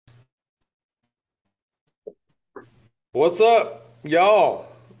What's up, y'all?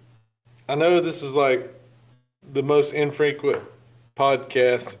 I know this is like the most infrequent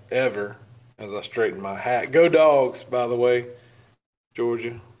podcast ever as I straighten my hat. Go dogs, by the way,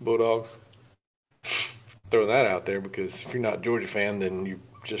 Georgia Bulldogs. Throw that out there because if you're not a Georgia fan, then you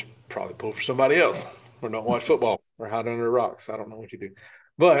just probably pull for somebody else or don't watch football or hide under rocks. I don't know what you do.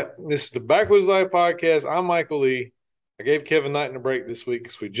 But this is the Backwoods Life podcast. I'm Michael Lee. I gave Kevin Knighton a break this week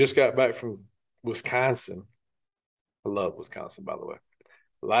because we just got back from Wisconsin. I love Wisconsin, by the way.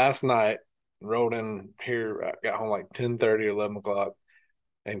 Last night, rolled in here. I got home like 10:30 or 11 o'clock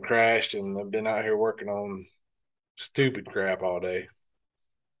and crashed. And I've been out here working on stupid crap all day.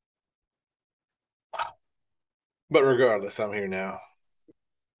 But regardless, I'm here now.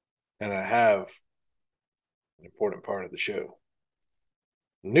 And I have an important part of the show.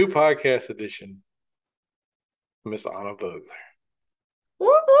 New podcast edition, Miss Anna Vogler.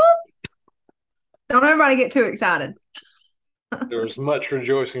 Whoop, whoop. Don't everybody get too excited. There was much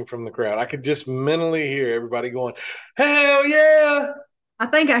rejoicing from the crowd. I could just mentally hear everybody going, "Hell yeah!" I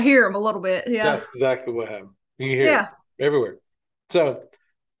think I hear them a little bit. Yeah. That's exactly what happened. You can hear it Yeah. everywhere. So,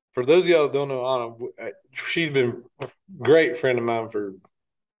 for those of y'all that don't know Anna, she's been a great friend of mine for,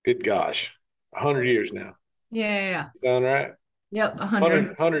 good gosh, 100 years now. Yeah. Sound right? Yep. 100.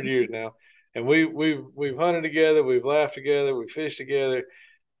 100 years now. And we've hunted together, we've laughed together, we've fished together,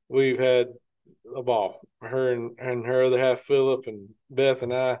 we've had a ball. Her and her other half, Philip, and Beth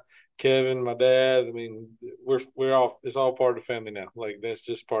and I, Kevin, my dad. I mean, we're all, it's all part of the family now. Like that's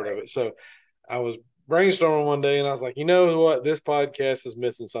just part of it. So I was brainstorming one day and I was like, you know what? This podcast is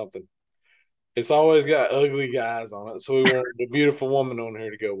missing something. It's always got ugly guys on it, so we want the beautiful woman on here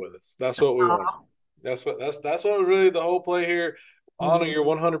to go with us. That's what we want. Aw. That's what was really the whole play here. Honor Yeah. your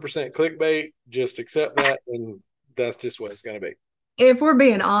 100% clickbait. Just accept that, and that's just what it's going to be. If we're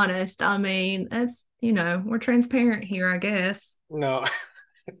being honest, I mean, we're transparent here, I guess. No,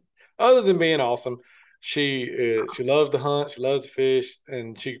 other than being awesome, she loves to hunt, she loves to fish,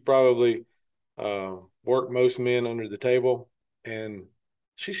 and she could probably work most men under the table. And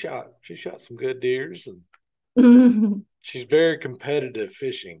she shot some good deers, and That's she's very competitive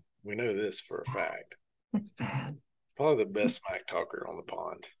fishing. We know this for a fact. bad. Probably the best smack talker on the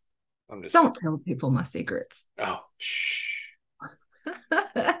pond. I'm just saying. Don't tell people my secrets. Oh, shh.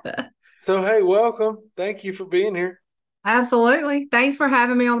 So, hey, welcome. Thank you for being here. Absolutely. Thanks for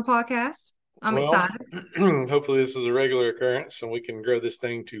having me on the podcast. I'm Well, excited. hopefully, this is a regular occurrence and we can grow this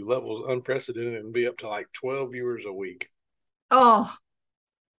thing to levels unprecedented and be up to like 12 viewers a week. Oh,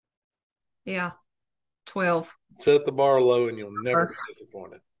 yeah. 12. Set the bar low and you'll never be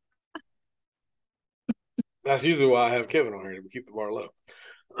disappointed. That's usually why I have Kevin on here to keep the bar low.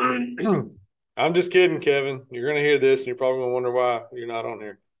 I'm just kidding, Kevin. You're going to hear this and you're probably going to wonder why you're not on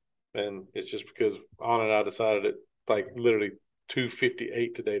here. And it's just because On and I decided at like literally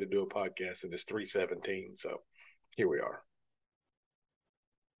 2:58 today to do a podcast, and it's 3:17. So here we are.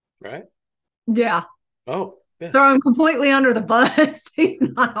 Right? Yeah. Oh, yeah. Throw him completely under the bus. He's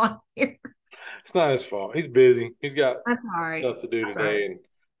not on here. It's not his fault. He's busy. He's got That's all right. stuff to do That's all right. today. And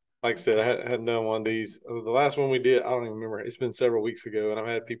like I said, I hadn't done one of these. The last one we did, I don't even remember. It's been several weeks ago. And I've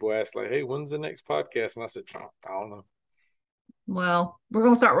had people ask, like, hey, when's the next podcast? And I said, I don't know. Well, we're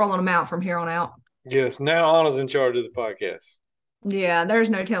gonna start rolling them out from here on out. Yes, now Anna's in charge of the podcast. Yeah, there's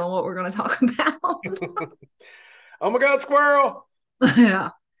no telling what we're gonna talk about. Oh my God, squirrel. Yeah,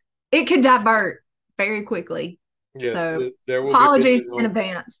 it could divert very quickly. Yes, So there will be apologies in pigeonholes.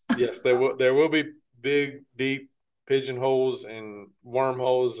 advance. Yes, there will be big, deep pigeonholes and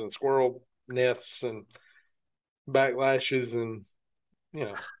wormholes and squirrel nests and backlashes and you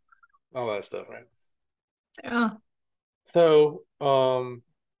know all that stuff, right? Yeah. So,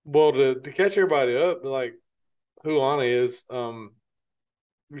 well, to catch everybody up, like who Anna is, you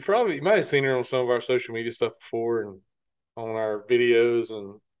might have seen her on some of our social media stuff before and on our videos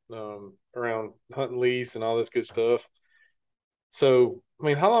and around hunting lease and all this good stuff. So, I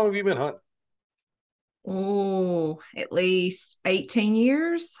mean, how long have you been hunting? Oh, at least 18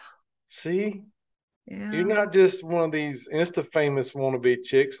 years. See, you're Yeah. not just one of these Insta famous wannabe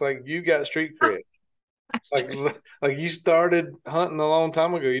chicks. Like you got street cred. That's Like true. like you started hunting a long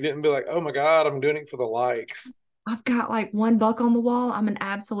time ago. You didn't be like, oh my God, I'm doing it for the likes. I've got like one buck on the wall. I'm an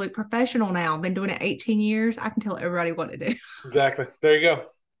absolute professional now. I've been doing it 18 years. I can tell everybody what to do. Exactly. There you go.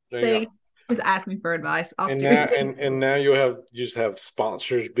 There you go. See, just ask me for advice. I'll And steer now you. and now you just have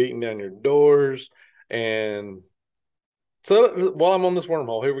sponsors beating down your doors. And so while I'm on this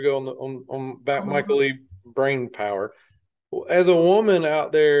wormhole, here we go on back Michael Lee brain power. As a woman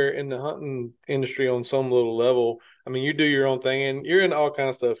out there in the hunting industry on some little level, I mean, you do your own thing and you're into all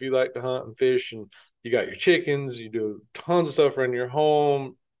kinds of stuff. You like to hunt and fish and you got your chickens, you do tons of stuff around your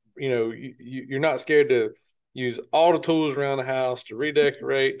home. You're not scared to use all the tools around the house to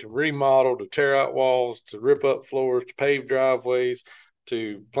redecorate, to remodel, to tear out walls, to rip up floors, to pave driveways,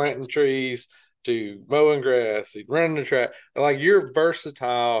 to planting trees, to mowing grass, to running the track. Like you're a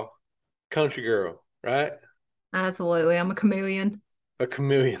versatile country girl, right? Absolutely. I'm a chameleon. A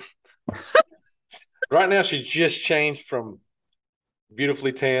chameleon. Right now, she just changed from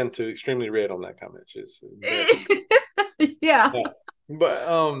beautifully tan to extremely red on that comment. She's very, Yeah. yeah.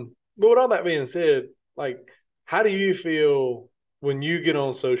 But with all that being said, like, how do you feel when you get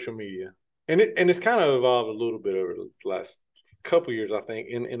on social media? And it's kind of evolved a little bit over the last couple years, I think,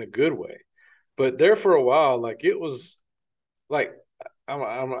 in a good way. But there for a while, like it was like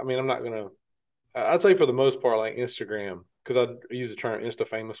I mean, I'm not gonna. I'd say for the most part, like Instagram, because I used the term Insta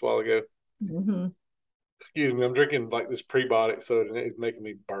famous a while ago. Hmm. Excuse me, I'm drinking like this prebiotic soda and it's making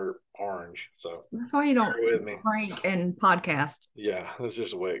me burp orange. So That's why you don't bear with me. drink and podcast. Yeah, that's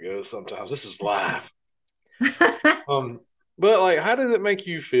just the way it goes sometimes. This is live. Um, but like, how does it make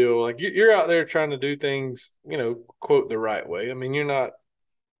you feel? Like you're out there trying to do things, quote the right way. I mean, you're not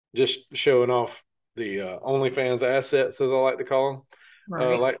just showing off the OnlyFans assets, as I like to call them,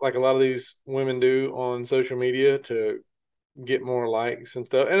 Right. like a lot of these women do on social media to get more likes and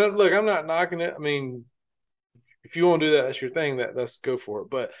stuff. And look, I'm not knocking it. I mean, if you want to do that, that's your thing. That's go for it.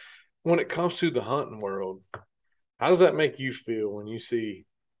 But when it comes to the hunting world, how does that make you feel when you see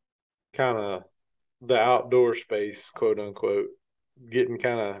kind of the outdoor space, quote unquote, getting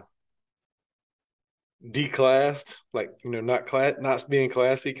kind of declassed, like not being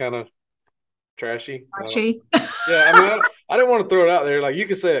classy, kind of trashy. Archie. Yeah, I mean, I didn't want to throw it out there. Like you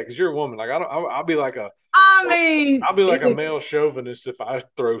can say it because you're a woman. Like I don't, I'll be like a, I mean, I'll be like a male chauvinist if I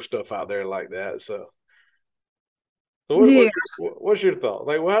throw stuff out there like that. So yeah, what's your thought?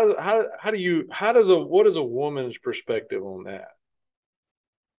 Like, what is a woman's perspective on that?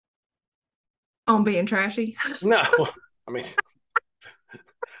 on being trashy. No, I mean,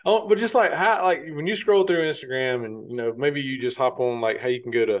 oh, but just like how, like when you scroll through Instagram and maybe you just hop on like how you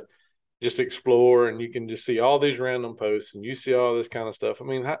can go to just explore and you can just see all these random posts and you see all this kind of stuff. I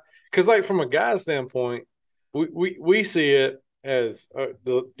mean, because like from a guy's standpoint, we see it as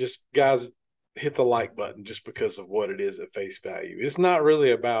just guys hit the like button just because of what it is at face value. It's not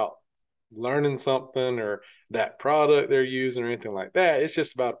really about learning something or that product they're using or anything like that. It's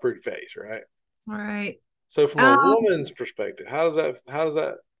just about a pretty face, right? Right. So from a Um, woman's perspective, how does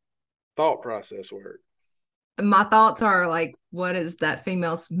that thought process work? my thoughts are like, what is that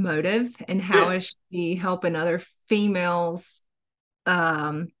female's motive and how Yeah. is she helping other females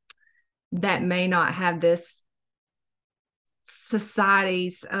um that may not have this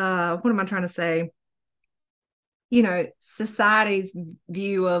society's what am I trying to say? Society's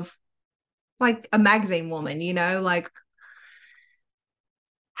view of like a magazine woman, like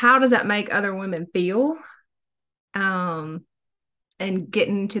how does that make other women feel? Um, and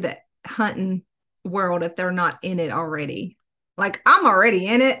getting into the hunting world if they're not in it already. Like I'm already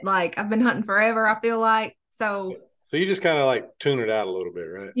in it. Like I've been hunting forever, I feel like. So So you just kind of like tune it out a little bit,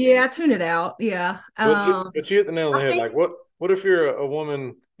 right? yeah, I tune it out. Yeah. But you hit the nail on the I head. think Like what if you're a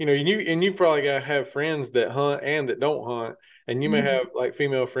woman, and you probably got to have friends that hunt and that don't hunt, and you may Mhm. have like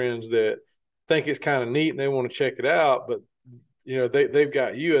female friends that think it's kind of neat and they want to check it out, but they've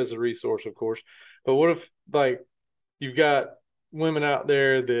got you as a resource, of course. But what if like you've got women out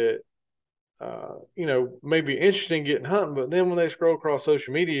there that may be interested in getting hunting, but then when they scroll across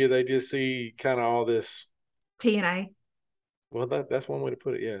social media, they just see kind of all this. TNA. Well, that's one way to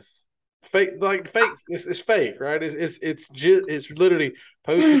put it. Yes, fake, like fake. It's fake, right? It's literally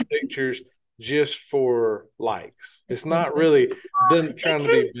posting pictures just for likes. It's not Attention. really them It trying to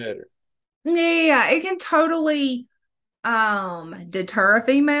can be better. yeah, it can totally deter a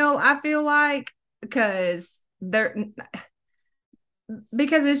female, I feel like, because they're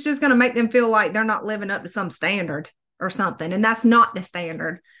because it's just going to make them feel like they're not living up to some standard or something, and that's not the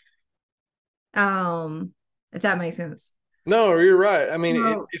standard. um if that makes sense. No, you're right. I mean,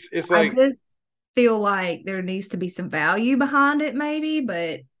 So it's I like just feel like there needs to be some value behind it, maybe,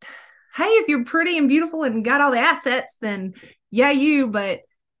 but hey, if you're pretty and beautiful and got all the assets, then yeah, but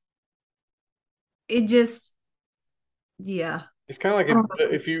it just, yeah. it's kind of like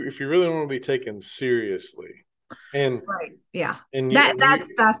if you really want to be taken seriously, and Right. Yeah. and you That and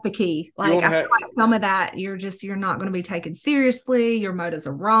you that's the key. you Like want I to feel have. like some of that you're not going to be taken seriously. Your motives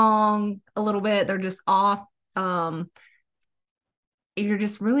are wrong a little bit. They're just off. Um, you're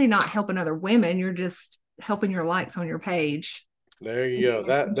just really not helping other women. You're just helping your likes on your page. There you go.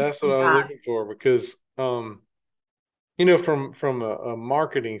 That's what I was looking for because from a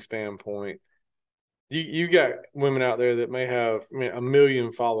marketing standpoint, you got women out there that may have, I mean, 1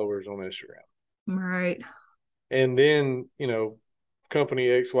 million followers on Instagram. Right. And then, company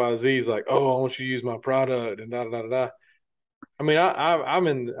XYZ is like, oh, I want you to use my product and da da da da. I mean,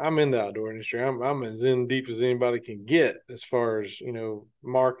 I'm in the outdoor industry. I'm as in deep as anybody can get as far as,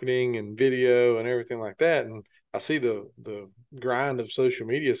 marketing and video and everything like that. And I see the grind of social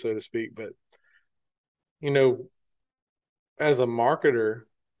media, so to speak. But, you know, as a marketer,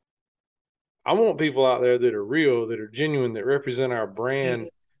 I want people out there that are real, that are genuine, that represent our brand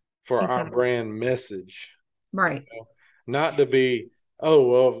for our Exactly. brand message. Right. Not to be, oh,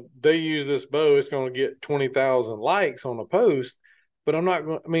 well, if they use this bow, it's going to get 20,000 likes on a post. But I'm not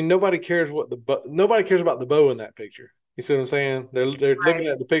going, I mean, nobody cares nobody cares about the bow in that picture. You see what I'm saying? They're looking Right.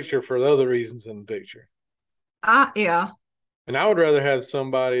 at the picture for the other reasons in the picture. Yeah. And I would rather have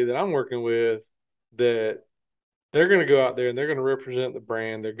somebody that I'm working with that they're going to go out there and they're going to represent the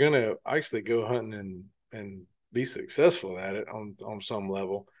brand. They're going to actually go hunting and be successful at it on some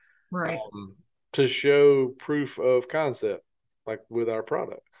level, Right. um, to show proof of concept, like with our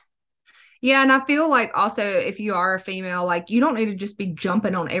products. Yeah, and I feel like also if you are a female, like you don't need to just be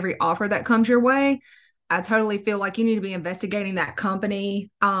jumping on every offer that comes your way. I totally feel like you need to be investigating that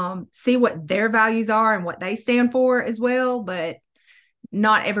company, see what their values are and what they stand for as well. But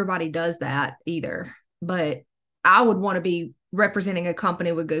not everybody does that either. But I would want to be representing a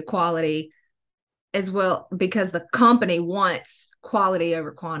company with good quality as well because the company wants quality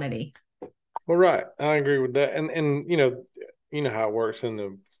over quantity. Well, right, I agree with that, and you know how it works in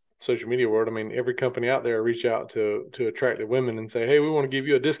the social media world. I mean, every company out there reach out to attractive women and say, hey, we want to give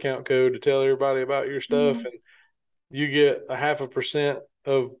you a discount code to tell everybody about your stuff, and you get a 0.5%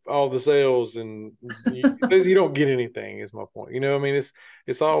 of all the sales, and you don't get anything. Is my point. I mean,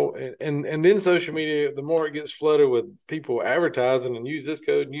 it's all, and then social media. The more it gets flooded with people advertising and use this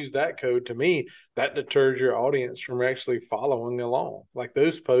code and use that code, to me, that deters your audience from actually following along. Like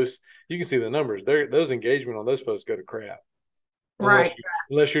those posts, you can see the numbers. Those engagement on those posts go to crap unless Right.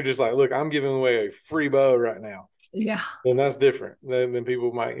 unless you're just like, look, I'm giving away a free bow right now. Yeah. Then that's different. Then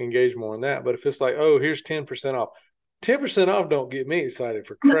people might engage more in that. But if it's like, oh, here's 10% off, 10% off don't get me excited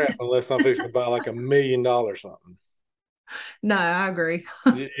for crap unless I'm fixing to buy like $1 million something. No, I agree.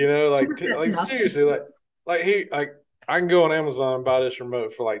 Like That's like nothing. seriously, like I can go on Amazon and buy this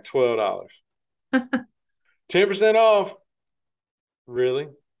remote for like $12. 10% off, really?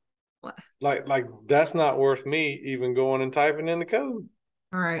 What? Like that's not worth me even going and typing in the code.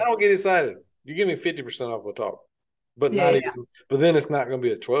 All I right. don't get excited. You give me 50% off, we'll talk. But Yeah, not yeah. even. But then it's not going to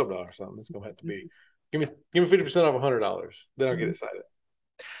be a $12 something. It's going to have to be, give me 50% off $100. Then I'll get Mhm. excited.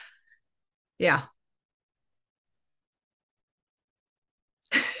 Yeah.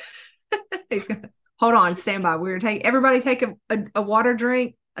 He's gonna hold on, stand by. We're take everybody take a water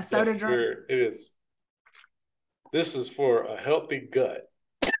drink, a soda Yes, drink. sure. It is. This is for a healthy gut.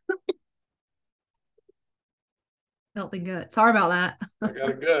 Healthy good. Sorry about that. I got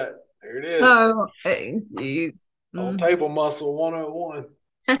a gut. There it is. So, On mm. table muscle 101.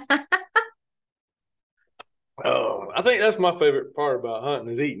 Oh, I think that's my favorite part about hunting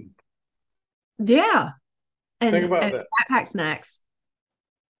is eating. Yeah, Think and about that. backpack snacks.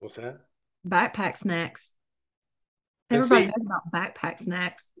 What's that? Backpack snacks. And Everybody see, knows about backpack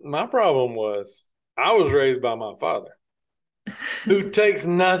snacks, my problem was I was raised by my father who takes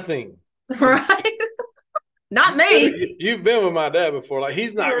nothing from right? Not me. you've been with my dad before. Like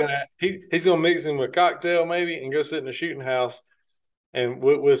he's gonna mix him with a cocktail maybe and go sit in a shooting house and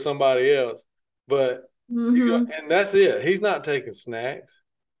with somebody else. But Mm-hmm. and that's it. He's not taking snacks.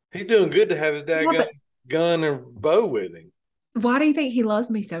 He's doing good to have his dad Yeah, but gun and bow with him why do you think he loves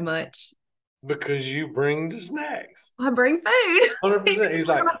me so much? because you bring the snacks. I bring food. 100%. He's We're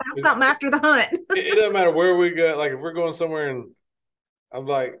like, gonna have something after the hunt. it doesn't matter where we go. Like if we're going somewhere and I'm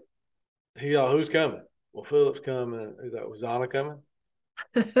like, hey, y'all, who's coming? Well, Philip's coming. Is that was Anna coming?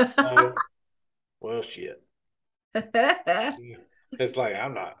 No. Well, shit. It's like I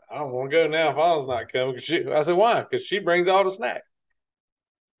don't want to go now if Anna's not coming. I said, why? Because she brings all the snacks.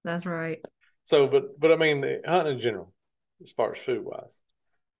 That's right. So, but I mean, the hunting in general, as far as food wise,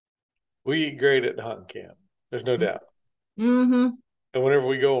 we eat great at the hunting camp. There's no doubt. Mm-hmm. And whenever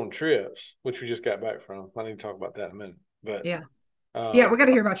we go on trips, which we just got back from, I need to talk about that in a minute. But Yeah. Yeah, um, we got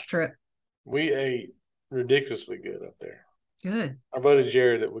to hear about your trip. we ate ridiculously good up there. Good. Our buddy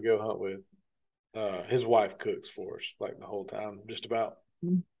Jared that we go hunt with, his wife cooks for us like the whole time, just about.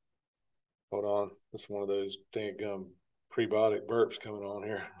 Mm. Hold on, it's one of those dang gum prebiotic burps coming on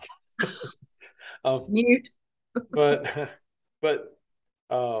here. um, Mute. but but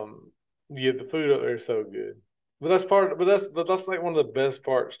yeah, the food up there is so good. But that's like one of the best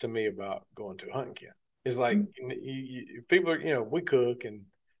parts to me about going to a hunting camp. It's like people are, we cook and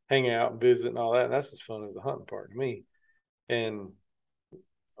hang out and visit and all that, and that's as fun as the hunting part to me. And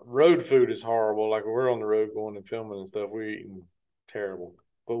road food is horrible. Like when we're on the road going and filming and stuff, we're eating terrible.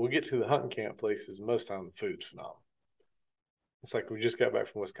 But we get to the hunting camp places, and most of the time the food's phenomenal. It's like we just got back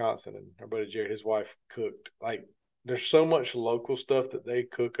from Wisconsin, and our buddy Jared, his wife cooked. Like there's so much local stuff that they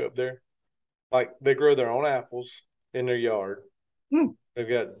cook up there. Like they grow their own apples in their yard. Mm. They've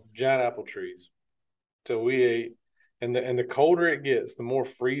got giant apple trees. So we ate, and the colder it gets, the more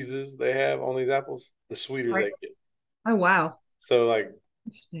freezes they have on these apples, the sweeter Right. they get. Oh, wow. So like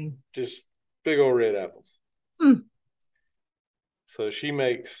Interesting. just big old red apples. Hmm. So she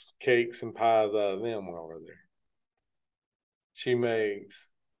makes cakes and pies out of them while we're there. She makes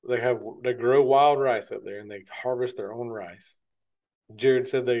they grow wild rice up there and they harvest their own rice. Jared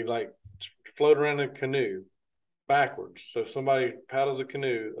said they like float around in a canoe backwards. So if somebody paddles a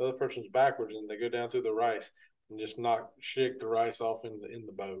canoe, the other person's backwards and they go down through the rice and just shake the rice off in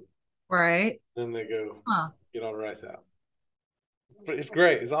the boat. Right. Then they go Huh. get all the rice out. But it's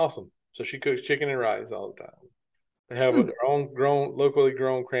great. It's awesome. So she cooks chicken and rice all the time. They have Hmm. their own locally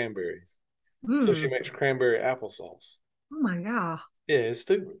grown cranberries. So she Hmm. makes cranberry applesauce. Oh my God. Yeah, it's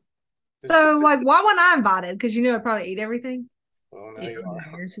stupid. It's So, stupid. like, why wasn't I invited? Because you know I'd probably eat everything. Oh, now Yeah, you I'm are.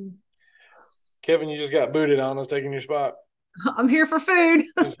 embarrassing. Kevin, you just got booted on us taking your spot. I'm here for food.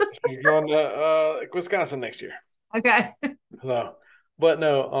 You're going to Wisconsin next year. Okay. No, but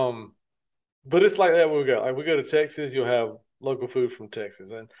no, but it's like that when we go. Like we go to Texas, you'll have local food from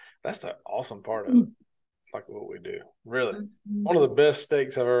Texas, and that's the awesome part of it. Like what we do, really. One of the best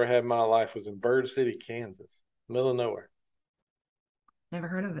steaks I've ever had in my life was in Bird City, Kansas, middle of nowhere. Never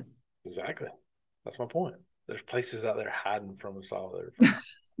heard of it. Exactly. That's my point. There's places out there hiding from us all that are phenomenal.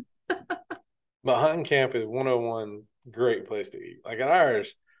 But hunting camp is 101 great place to eat. Like at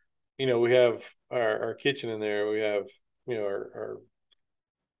ours, we have our kitchen in there. We have, our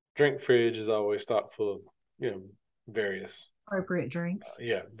drink fridge is always stocked full of, various, Appropriate drinks.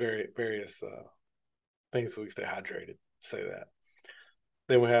 various things so we stay hydrated. Say that.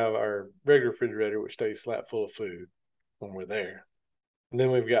 Then we have our regular refrigerator, which stays slap full of food when we're there. And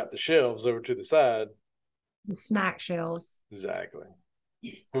then we've got the shelves over to the side. The snack shelves. Exactly.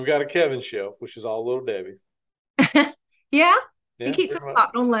 We've got a Kevin shelf, which is all little Debbie's. Yeah. He Yeah, keeps pretty it much.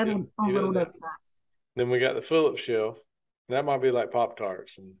 stocked on Yeah, he little does that. Debbie snacks. Then we got the Phillips shelf. That might be like Pop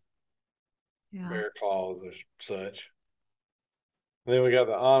Tarts and Yeah. Bear Claws or such. And then we got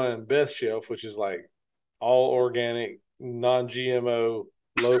the Anna and Beth shelf, which is like all organic, non GMO,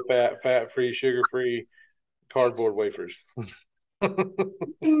 low fat, fat free, sugar free cardboard wafers.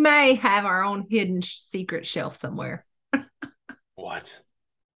 We may have our own hidden secret shelf somewhere. What?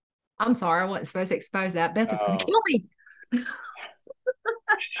 I'm sorry, I wasn't supposed to expose that. Beth is going to Uh, kill me.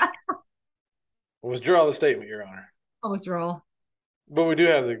 Withdraw the statement, Your Honor. I was wrong. But we do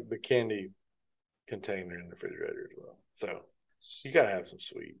have the candy container in the refrigerator as well. So you got to have some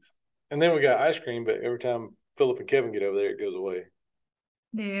sweets. And then we got ice cream, but every time Philip and Kevin get over there, it goes away.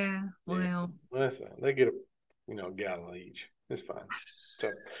 Yeah. Well, Well, that's fine. They get a gallon each. It's fine. So,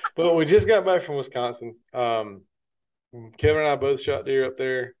 but we just got back from Wisconsin. Kevin and I both shot deer up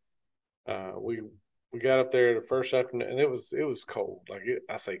there. We got up there the first afternoon, and it was cold.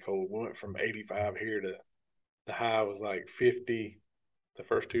 I say cold. We went from 85 here to the high was like 50 the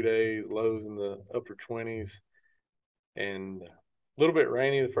first 2 days, lows in the upper 20s, and a little bit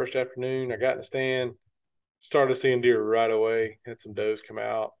rainy the first afternoon. I got in the stand, started seeing deer right away. Had some does come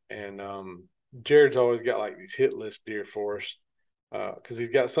out, and Jared's always got like these hit list deer for us because he's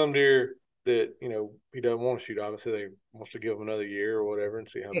got some deer that he doesn't want to shoot. Obviously, they wants to give them another year or whatever and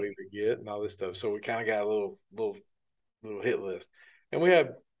see how big they get and all this stuff. So we kind of got a little hit list, and we had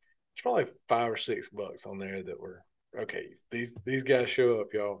it's probably 5 or 6 bucks on there that were okay. These guys show up,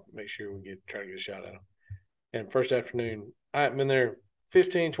 y'all. Make sure we try to get a shot at them. And first afternoon, I haven't been there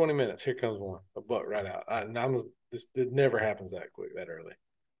 15, 20 minutes. Here comes one, a buck right out. It never happens that quick, that early.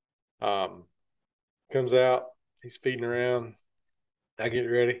 Comes out, he's feeding around. I get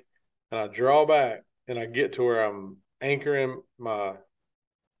ready, and I draw back, and I get to where I'm anchoring my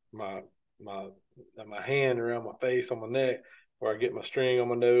my my hand around my face on my neck, where I get my string on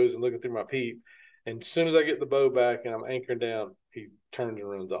my nose and looking through my peep. And as soon as I get the bow back and I'm anchoring down, he turns and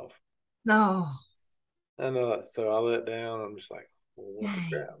runs off. no. And so I let down. I'm just like, well, what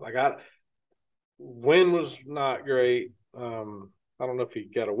the Dang. crap? Wind was not great. I don't know if he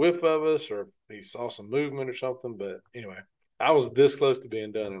got a whiff of us or if he saw some movement or something. But anyway, I was this close to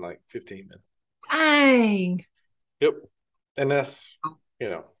being done in like 15 minutes. Dang. Yep. And that's,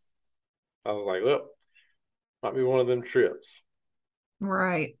 I was like, well, might be one of them trips.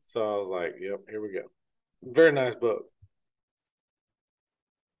 Right. So I was like, yep, here we go. Very nice buck.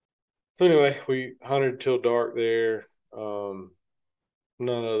 So anyway, we hunted till dark there.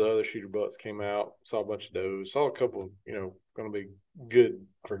 None of the other shooter bucks came out. Saw a bunch of does. Saw a couple, going to be good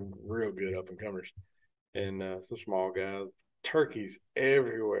for real good up and comers, and some small guys. Turkeys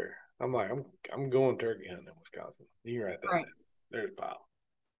everywhere. I'm like, I'm going turkey hunting in Wisconsin. You can write that Right. down. There's a pile.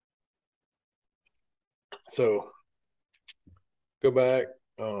 So go back.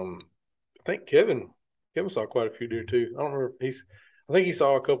 I think Kevin saw quite a few deer too. I don't remember. I think he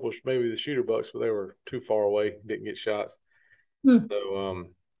saw a couple of maybe the shooter bucks, but they were too far away. Didn't get shots. Hmm. So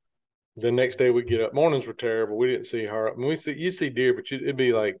the next day we get up. Mornings were terrible. We didn't see her. I mean, you see deer, but it'd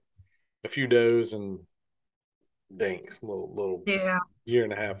be like a few does and dinks, little Yeah. year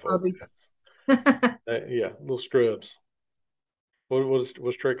and a half old. Probably. Yeah, little scrubs. What was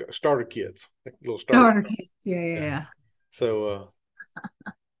trick starter kids, like little starter. Starter kits. Yeah, yeah, Yeah. yeah. So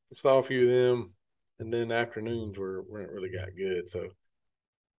saw a few of them, and then afternoons weren't really got good. So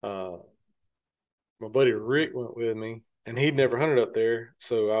uh, my buddy Rick went with me, and he'd never hunted up there.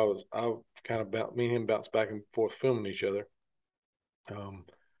 So I kind of me and him bounced back and forth filming each other. Um,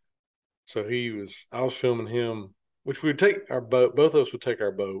 so I was filming him, which we would take our boat. Both of us would take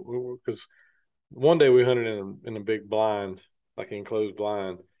our boat because one day we hunted in a big blind, like an enclosed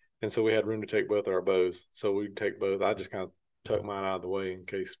blind, and so we had room to take both our bows. So we'd take both. I just kind of tucked mine out of the way in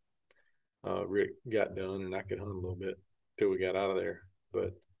case Rick got done and I could hunt a little bit till we got out of there.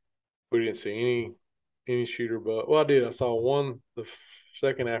 But we didn't see any shooter buck. Well, I did. I saw one the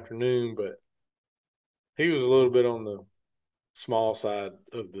second afternoon, but he was a little bit on the small side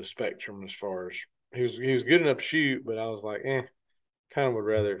of the spectrum as far as he was good enough to shoot, but I was like, kind of would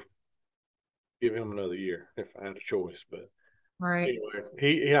rather give him another year if I had a choice. But Right.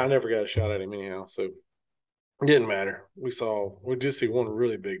 anyway, I never got a shot at him anyhow, so it didn't matter. We did see one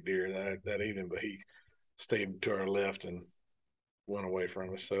really big deer that evening, but he stayed to our left and went away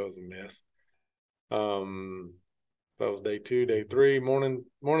from us, so it was a mess. Um, that was day two. Day three, morning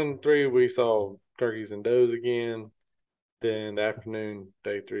three, we saw turkeys and does again. Then the afternoon,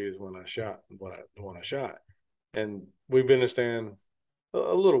 day three is when I shot the one I shot, and we've been to stand a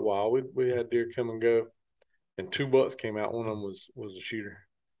little while. We had deer come and go, and two bucks came out. One of them was a shooter,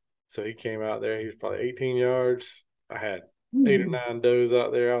 so he came out there. He was probably 18 yards. I had eight or Mm. nine does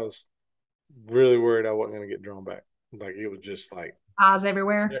out there. I was really worried I wasn't going to get drawn back. Like it was just like Eyes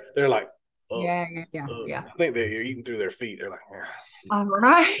everywhere. they're like up, Yeah, yeah, yeah, up. yeah. I think they're eating through their feet. They're like All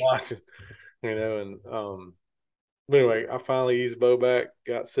right. watching, and but anyway, I finally eased the bow back,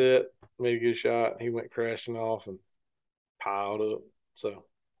 got set, made a good shot. He went crashing off and piled up. So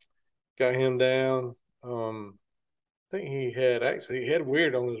got him down. I think he had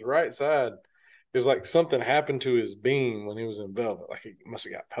weird on his right side. It was like something happened to his beam when he was in velvet. Like he must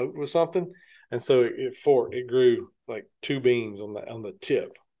have got poked with something, and so it forked. It grew like two beams on the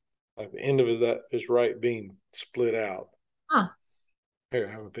tip. Like the end of his right beam split out. Huh. Here,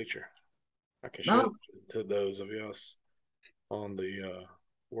 I have a picture. I can show it No. to those of us on the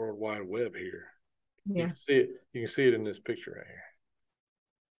World Wide Web here. You Yeah. can see it. You can see it in this picture right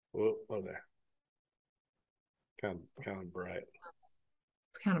here. Whoa there. Kind of bright.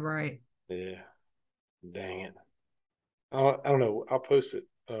 It's kind of bright. Yeah. Dang it. I don't know. I'll post it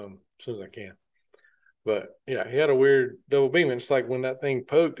as soon as I can. But yeah, he had a weird double beam. And it's like when that thing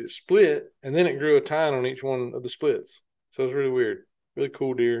poked, it split, and then it grew a tine on each one of the splits. So it was really weird. Really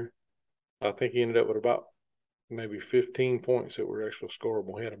cool deer. I think he ended up with about maybe 15 points that were actual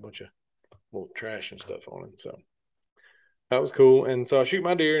scoreable. He had a bunch of little trash and stuff on him. So that was cool. And so I shoot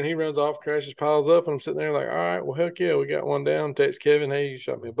my deer, and he runs off, crashes, piles up, and I'm sitting there like, all right, well, heck yeah, we got one down. Text Kevin, hey, you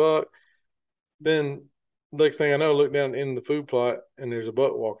shot me a buck. Then next thing I know, I look down in the food plot, and there's a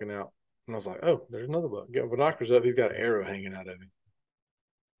buck walking out. And I was like, oh, there's another buck. Get my binoculars up. He's got an arrow hanging out of him.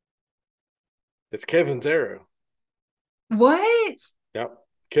 It's Kevin's arrow. What? Yep.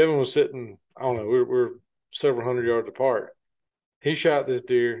 Kevin was sitting, I don't know, we're several hundred yards apart. He shot this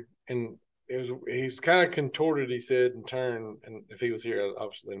deer, and he's kind of contorted, he said, and turned. And if he was here, I'd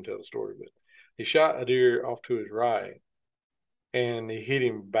obviously let him tell the story. But he shot a deer off to his right, and he hit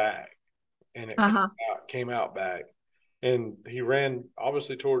him back, and it Uh-huh. came out back. And he ran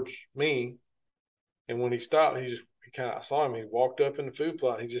obviously towards me. And when he stopped, I saw him. He walked up in the food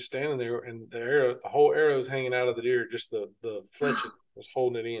plot. He's just standing there, and the whole arrow is hanging out of the deer. Just the fletching was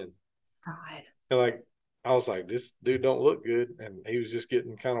holding it in. God. And like I was like, this dude don't look good. And he was just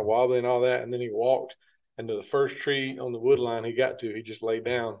getting kind of wobbly and all that. And then he walked into the first tree on the wood line he got to. He just laid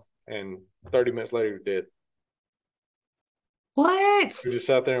down, and 30 minutes later he was dead. What? We just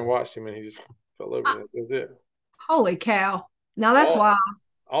sat there and watched him, and he just fell over. Uh, And that was it. Holy cow. Now It's that's wild.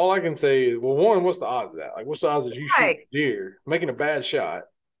 all I can say is, well, one, what's the odds of that? Like, what's the odds that you shoot Right. a deer, making a bad shot,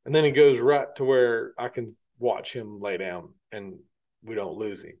 and then he goes right to where I can watch him lay down and we don't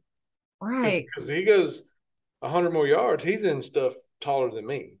lose him? Right. Because he goes 100 more yards, he's in stuff taller than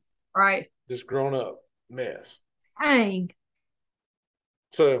me, Right. just grown up mess. Dang.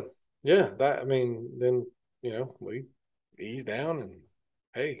 So yeah, that I mean, then we ease down and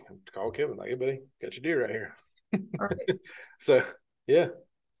hey, call Kevin like, hey buddy, got your deer right here. Right. So yeah,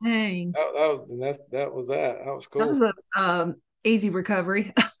 Dang. that was that. That was That cool. was a easy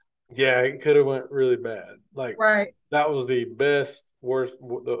recovery. Yeah, it could have went really bad. Like Right. that was the best worst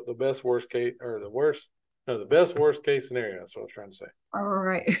the best worst case or the worst no the best worst case scenario. That's what I was trying to say. All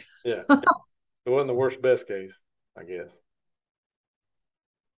right. Yeah, it wasn't the worst best case, I guess.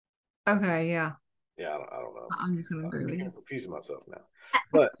 Okay, yeah. Yeah, I don't know. I'm just gonna I'm agree with kind you. of confusing myself now.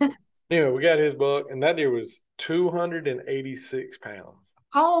 But anyway, we got his buck, and that deer was 286 pounds.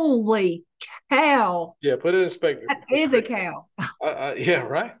 Holy cow. Yeah, put it in perspective. That is a cow. Yeah,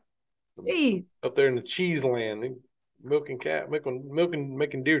 right. Jeez. Up there in the cheese land, milking cat,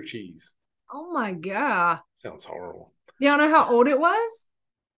 making deer cheese. Oh my God. Sounds horrible. Y'all know how old it was?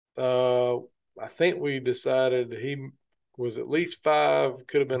 Uh, I think we decided he was at least 5,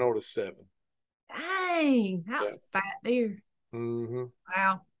 could have been old as 7. Dang. That Yeah. was a fat deer. Mm-hmm.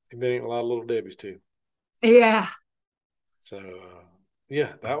 Wow. He's been eating a lot of little Debbie's too. Yeah. So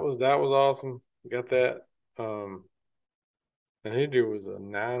yeah, that was awesome. Got that. And his deer was a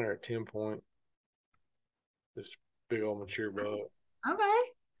 9 or a 10 point, just big old mature buck. Okay.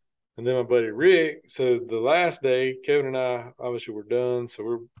 And then my buddy Rick. So the last day, Kevin and I obviously were done. So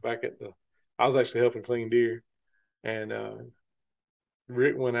we're back at the. I was actually helping clean deer, and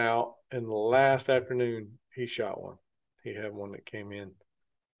Rick went out. And the last afternoon, he shot one. He had one that came in,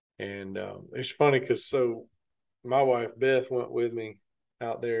 and it's funny because my wife Beth went with me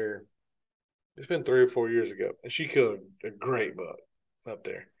out there. It's been 3 or 4 years ago, and she killed a great buck up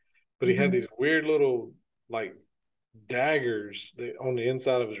there. But he had Mhm. these weird little like daggers on the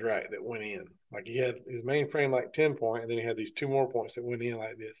inside of his right that went in. Like he had his main frame like 10 point, and then he had these 2 more points that went in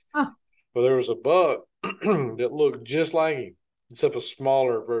like this. Oh, But there was a buck that looked just like him, except a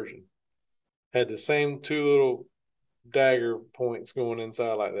smaller version. Had the same 2 little dagger points going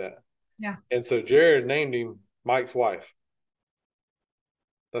inside like that. yeah. And so Jared named him Mike's wife.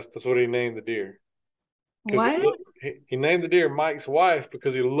 That's what he named the deer. Because What? he named the deer Mike's wife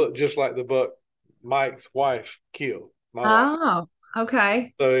because he looked just like the buck Mike's wife killed, my wife. Oh,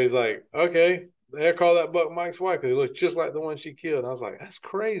 okay. So he's like, okay, they call that buck Mike's wife because he looks just like the one she killed. And I was like, that's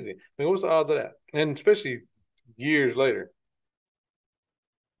crazy. I mean, what's the odds of that? And especially years later,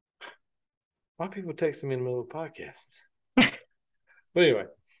 why people text me in the middle of podcasts? But anyway,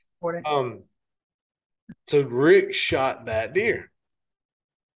 Important. um, so Rick shot that deer.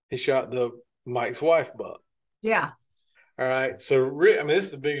 He shot the Mike's wife buck. Yeah. All right. So Rick, I mean, this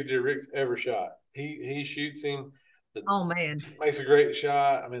is the biggest deer Rick's ever shot. He shoots him. Oh man. Makes a great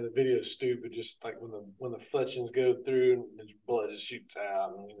shot. I mean, the video is stupid. Just like when the fletchings go through and his blood just shoots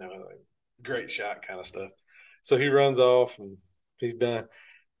out, and like great shot kind of stuff. So he runs off and he's done.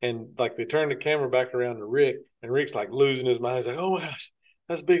 And like they turn the camera back around to Rick, and Rick's like losing his mind. He's like, "Oh my gosh,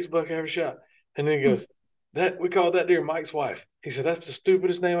 that's the biggest buck I ever shot." And then he goes, "That we call that deer Mike's wife." He said, "That's the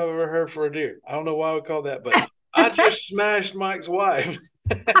stupidest name I've ever heard for a deer. I don't know why we call that, but I just smashed Mike's wife."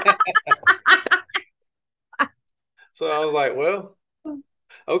 So I was like, "Well,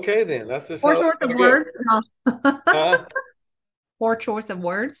 okay then. That's just Poor how choice it's of gonna go." words. No. Huh? Poor choice of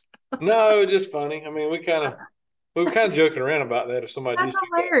words. No, just funny. I mean, we were kind of joking around about that if somebody That's did shoot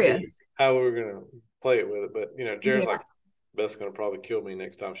that deer, hilarious. how we were gonna play it with it. But Jared's Yeah. like, Beth's gonna probably kill me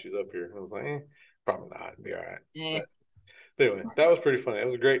next time she's up here. And I was like, probably not. It'd be all right. Yeah. But anyway, that was pretty funny. It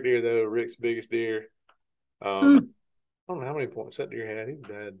was a great deer though. Rick's biggest deer. Mm. I don't know how many points that deer had.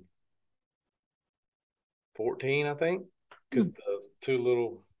 He had 14, I think, because Mm. the 2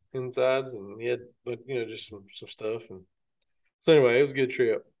 little insides, and he had, but just some stuff. And so anyway, it was a good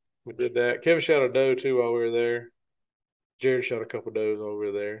trip. We did that. Kevin shot a doe too while we were there. Jared shot a couple does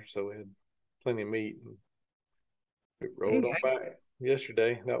over there, so we had plenty of meat. And we There you rolled on go. back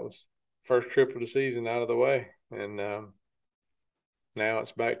yesterday. That was first trip of the season out of the way, and now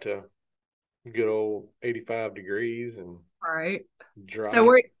it's back to good old 85 degrees and All right. So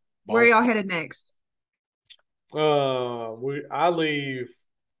dry. where y'all headed next? I leave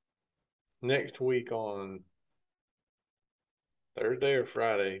next week on Thursday or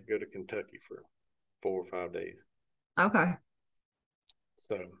Friday. Go to Kentucky for 4 or 5 days. Okay.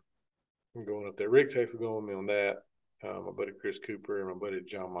 So I'm going up there. Rick Texas going with me on that. My buddy Chris Cooper and my buddy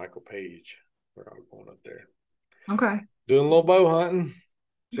John Michael Page are all going up there. Okay. Doing a little bow hunting.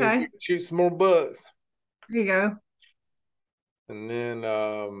 See if we Okay. can shoot some more bucks. There you go. And then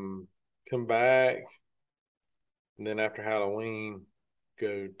come back. And then after Halloween,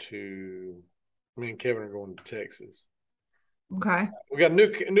 go to me and Kevin are going to Texas. Okay. We got a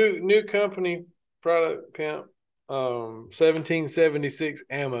new company product pimp. 1776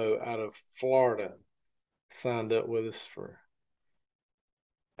 ammo out of Florida signed up with us for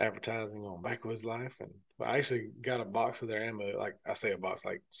advertising on Backwoods Life, and I actually got a box of their ammo. Like I say, a box,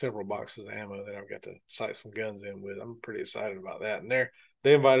 like several boxes of ammo that I've got to sight some guns in with. I'm pretty excited about that. And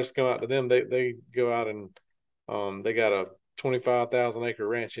they invite us to come out to them. They go out and they got a 25,000 acre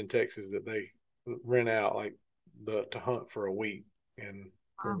ranch in Texas that they rent out like to hunt for a week, and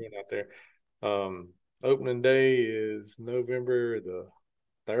we're Wow. going out there. Opening day is November the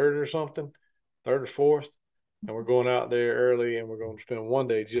 3rd or something, 3rd or 4th, and we're going out there early, and we're going to spend one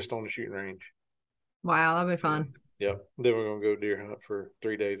day just on the shooting range. Wow, that'll be Yeah. fun. Yep. Then we're gonna go deer hunt for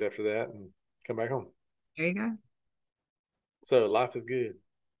 3 days after that, and come back home. There you go. So life is good,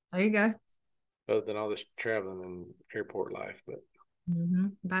 There you go. other than all this traveling and airport life. But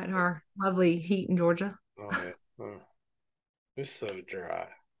Back to our lovely heat in Georgia. oh yeah, it's so dry.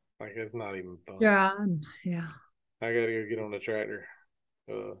 Like it's not even fun. Yeah. Yeah. I gotta go get on the tractor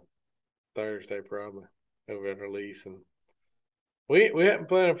uh Thursday probably over at Release, and we haven't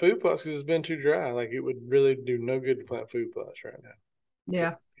planted food plots because it's been too dry. Like it would really do no good to plant food plots right now. So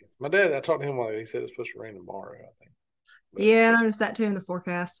Yeah. my dad, I talked to him while he said it's supposed to rain tomorrow, I think. But Yeah, I noticed that too in the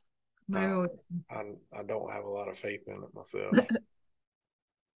forecast. uh, Maybe we I don't have a lot of faith in it myself.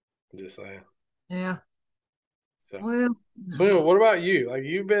 I'm just saying. yeah. So, Well, so anyway, what about you? Like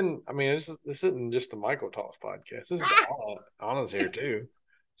you've been, I mean, this isn't just the Michael Talks podcast. This is Anna's here too.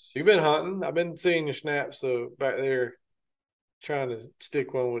 You've been hunting. I've been seeing your snaps, so back there trying to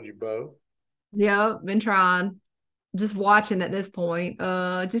stick one with your bow. yeah, been trying. Just watching at this point.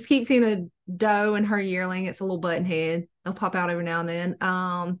 Just keep seeing a doe and her yearling. It's a little button head. They'll pop out every now and then.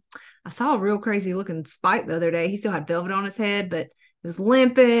 I saw a real crazy looking spike the other day. He still had velvet on his head, but it was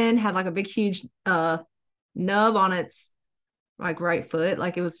limping, had like a big huge nub on its like right foot,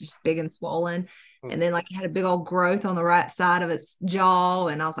 like it was just big and swollen. Hmm. And then like it had a big old growth on the right side of its jaw.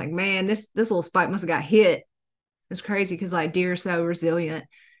 And I was like, man, this little spike must have got hit. It's crazy because like deer are so resilient.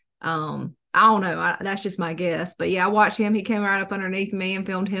 I don't know. That's just my guess. But yeah, I watched him. He came right up underneath me and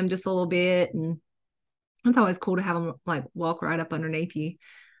filmed him just a little bit. And it's always cool to have him like walk right up underneath you.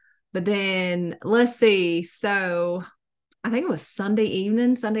 But then let's see. So I think it was Sunday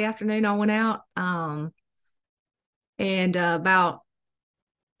evening, Sunday afternoon, I went out. And about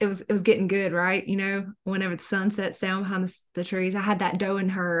it was getting good, right? You know, whenever the sun sets down behind the trees, I had that doe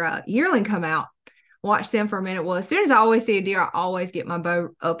and her yearling come out. Watch them for a minute. Well, as soon as I always see a deer, I always get my bow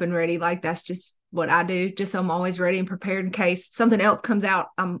up and ready. Like that's just what I do. Just so I'm always ready and prepared in case something else comes out.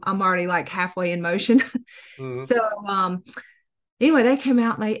 I'm already like halfway in motion. Mm-hmm. So anyway, they came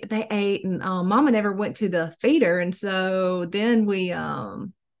out and they ate, and Mama never went to the feeder, and so then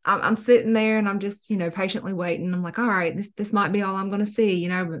I'm sitting there and I'm just patiently waiting. I'm like, all right, this might be all I'm going to see,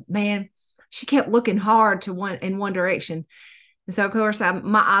 but man, she kept looking hard to one direction. And so, of course,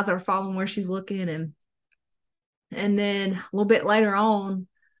 my eyes are following where she's looking. And then a little bit later on,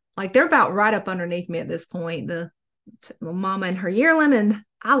 like they're about right up underneath me at this point, the mama and her yearling. And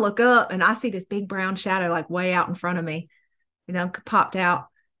I look up and I see this big brown shadow like way out in front of me, popped out.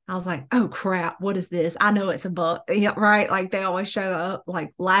 I was like, oh crap, what is this? I know it's a buck. Yeah, right. Like they always show up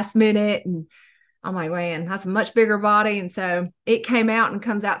like last minute. And I'm like, man, that's a much bigger body. And so it came out and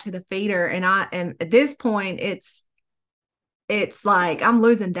comes out to the feeder. And I am at this point, it's like I'm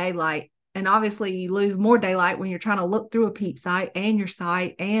losing daylight. And obviously you lose more daylight when you're trying to look through a peep sight and your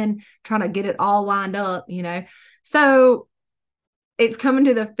sight and trying to get it all lined up. So it's coming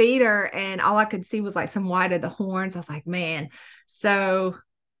to the feeder and all I could see was like some white of the horns. I was like, man. So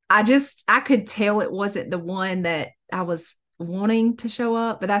I could tell it wasn't the one that I was wanting to show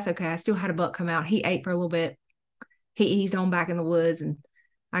up, but that's okay. I still had a buck come out. He ate for a little bit. He's on back in the woods, and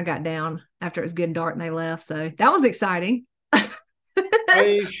I got down after it was good and dark and they left. So that was exciting. Why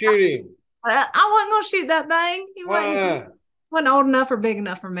you shooting? I wasn't gonna shoot that thing. He Why? wasn't old enough or big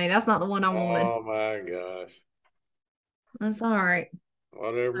enough for me. That's not the one I wanted. Oh my gosh. That's all right.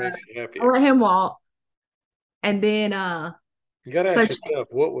 Whatever So makes you I happier. let him walk. And then You gotta so ask yourself,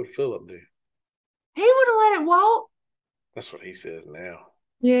 what would Philip do? he would have let it walk. That's what he says now.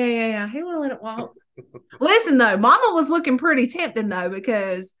 Yeah, yeah, yeah. He would have let it walk. Listen though, Mama was looking pretty tempting though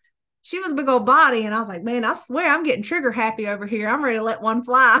because she was a big old body, and I was like, man, I swear I'm getting trigger happy over here. I'm ready to let one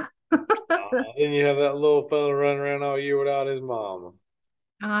fly. Then you have that little fella running around all year without his mama.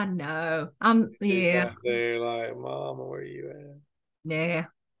 I know. She's Yeah, back there like, Mama, where you at? yeah.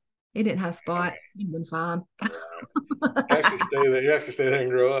 He didn't have spots. He'd been fine. You actually stay there. You actually stay there and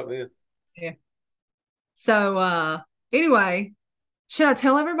grow up, man. Yeah. So anyway, should I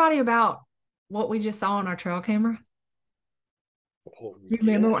tell everybody about what we just saw on our trail camera? Oh, Do you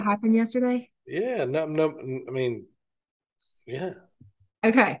remember yeah. what happened yesterday? Yeah. No, no. I mean, yeah.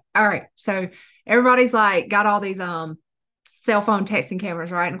 Okay. All right. So everybody's like got all these cell phone texting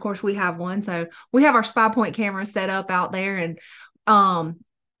cameras, right? And of course we have one. So we have our spy point camera set up out there and um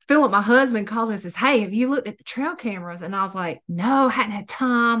Philip, my husband, calls me and says, "Hey, have you looked at the trail cameras?" And I was like, "No, hadn't had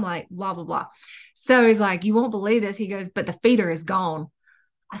time," like blah blah blah. So he's like, "You won't believe this." He goes, "But the feeder is gone."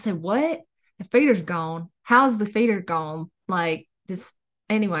 I said, "What? The feeder's gone? How's the feeder gone?" Like this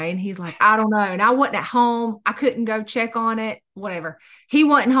anyway. And he's like, "I don't know." And I wasn't at home. I couldn't go check on it, whatever. He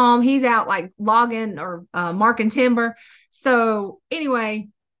wasn't home. He's out like logging or marking timber. So anyway,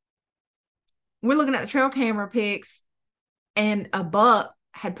 we're looking at the trail camera pics, and a buck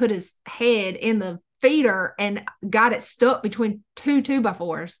had put his head in the feeder and got it stuck between two by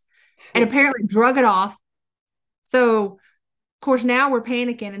fours and apparently drug it off. So of course now we're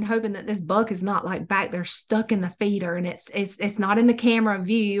panicking and hoping that this buck is not like back there stuck in the feeder and it's not in the camera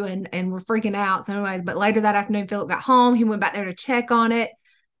view and we're freaking out. So anyways, but later that afternoon Philip got home. He went back there to check on it.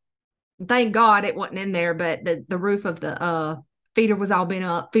 Thank God it wasn't in there, but the roof of the feeder was all bent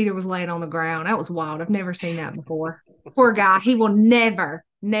up. Feeder was laying on the ground. That was wild. I've never seen that before. Poor guy. He will never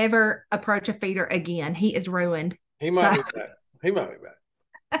approach a feeder again. He is ruined. He might be back. He might be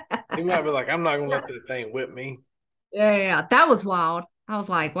back. He might be like, I'm not gonna let that thing whip me. Yeah, that was wild. I was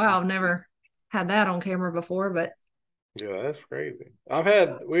like, wow, I've never had that on camera before, but Yeah, that's crazy.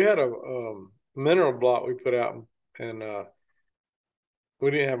 We had a mineral block we put out, and we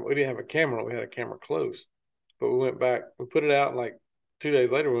didn't have a camera. We had a camera close, but we went back. We put it out, and like 2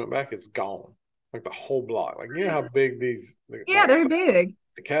 days later, we went back. It's gone, like the whole block. Like you know how big yeah, they're big.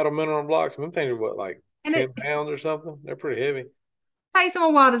 the cattle mineral blocks. Them things are what, like And 10 pounds or something. They're pretty heavy. takes them a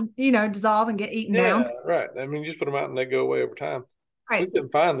while to, dissolve and get eaten Yeah, down. right. I mean, you just put them out and they go away over time. We Right.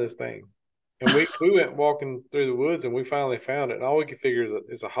 couldn't find this thing. And we went walking through the woods and we finally found it. And all we could figure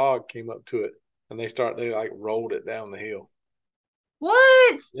is a hog came up to it and they like rolled it down the hill.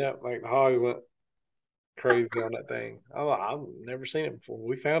 What? Yeah, like the hog went crazy on that thing. I've never seen it before.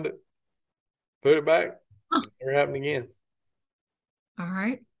 We found it, put it back. Huh. Never happened again. All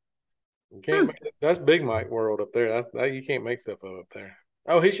right. You can't Hmm. make it. That's Big Mike world up there. You can't make stuff up there.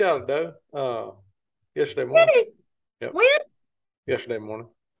 Oh, he shot a doe yesterday morning. Hey, Yep, when? yesterday morning.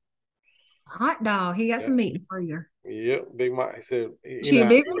 Hot dog. He got Yep. some meat in the freezer. Yep, Big Mike. He said, Is you she a know,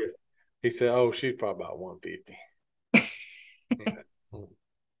 big one? he said, "Oh, she's probably about 150."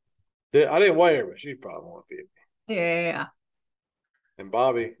 Yeah. I didn't weigh her, but she's probably 150. Yeah. And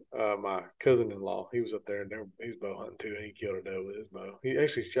Bobby, my cousin-in-law, he was up there and he was bow hunting too, and he killed a doe with his bow. He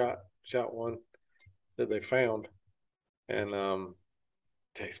actually shot one that they found, and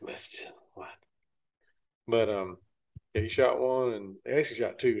text messages. What? But yeah, he shot one, and he actually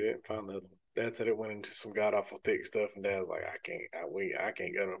shot two. They didn't find the other one. Dad said it went into some god awful thick stuff, and Dad was like, I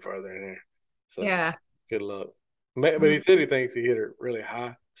can't go no further in here. So Yeah. good luck. But he said he thinks he hit her really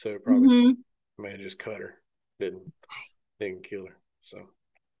high, so it probably Mm-hmm. may have just cut her. Didn't kill her. So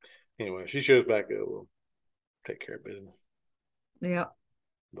anyway, if she shows back up, we'll take care of business. Yep.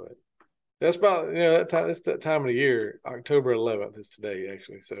 But that's about that time. It's that time of the year. October 11th is today,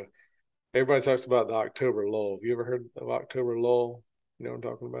 actually. So everybody talks about the October lull. Have you ever heard of October lull? You know what I'm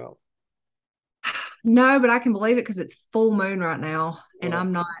talking about? No, but I can believe it because it's full moon right now, and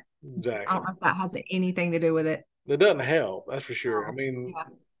Well, I exactly. don't know if that has anything to do with it. It doesn't help, that's for sure. I Oh, mean, yeah.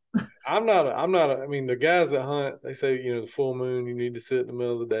 I mean, the guys that hunt, they say, the full moon, you need to sit in the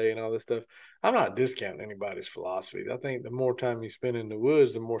middle of the day and all this stuff. I'm not discounting anybody's philosophy. I think the more time you spend in the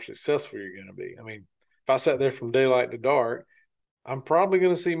woods, the more successful you're going to be. I mean, if I sat there from daylight to dark, I'm probably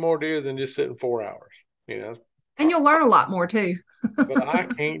going to see more deer than just sitting 4 hours, And you'll learn a lot more too. but I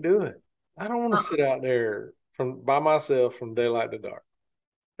can't do it. I don't want to sit out there from by myself from daylight to dark.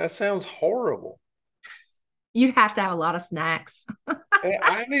 That sounds horrible. You'd have to have a lot of snacks.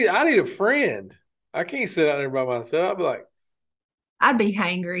 I need a friend. I can't sit out there by myself. I'd be like, I'd be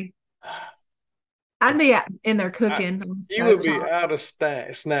hangry. I'd be in there I, cooking on the you would stove be top. out of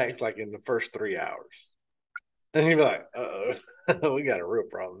snacks like in the first 3 hours. And you'd be like, oh, we got a real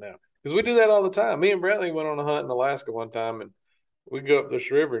problem now. Because we do that all the time. Me and Brantley went on a hunt in Alaska one time and we go up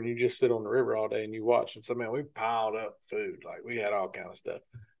this river and you just sit on the river all day and you watch. And so, man, we piled up food. Like we had all kind of stuff.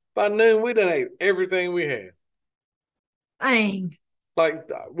 By noon, we done ate everything we had. Dang. Like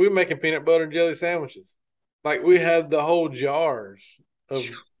we were making peanut butter and jelly sandwiches. Like we had the whole jars of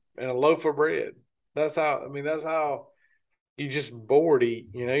and a loaf of bread. That's how you just bored.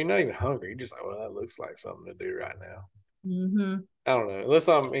 You're not even hungry. You're just like, well, that looks like something to do right now. Mm-hmm. I don't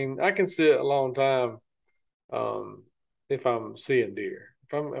know. I can sit a long time um, if I'm seeing deer.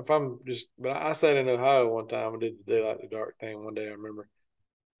 But I sat in Ohio one time and did the daylight to dark thing one day. I remember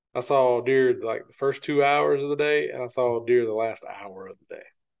I saw deer like the first 2 hours of the day, and I saw deer the last hour of the day.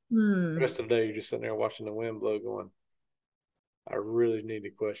 The Mm. rest of the day, you're just sitting there watching the wind blow, going, I really need to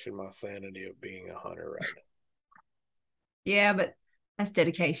question my sanity of being a hunter right Yeah, but that's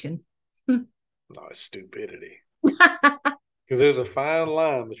dedication. now. No, it's stupidity. Because there's a fine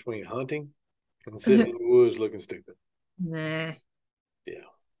line between hunting and sitting in the woods looking stupid. Nah. Yeah,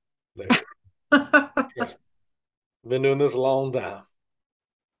 there. Trust me. Been doing this a long time.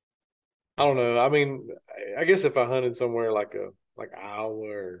 I don't know. I mean, I guess if I hunted somewhere like Iowa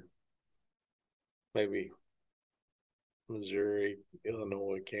or maybe Missouri,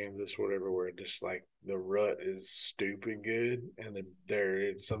 Illinois, Kansas, whatever, where just like the rut is stupid good, and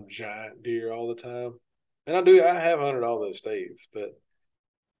there's some giant deer all the time. And I have hunted all those states, but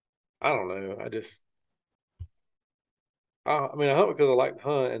I don't know. I mean, I hunt because I like to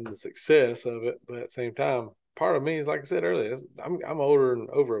hunt and the success of it, but at the same time, part of me is like I said earlier, I'm older and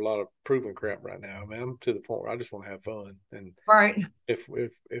over a lot of proven crap right now. I mean, I'm to the point where I just want to have fun, and Right. if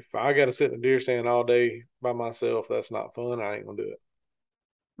I got to sit in a deer stand all day by myself, that's not fun. I ain't gonna do it.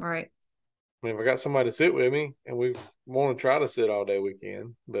 Right. I mean, if I got somebody to sit with me and we want to try to sit all day, we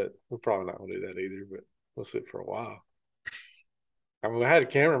can, but we're probably not gonna do that either. But we'll sit for a while. I mean, I had a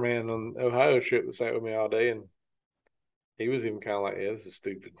cameraman on the Ohio trip that sat with me all day, and he was even kind of like, "Yeah, this is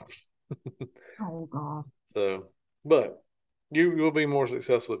stupid." Oh God. So, but you will be more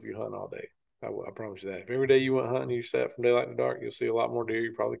successful if you hunt all day. I promise you that. If every day you went hunting, you sat from daylight to dark, you'll see a lot more deer.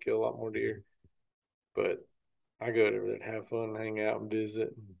 You probably kill a lot more deer. But I go there to have fun, hang out, and visit,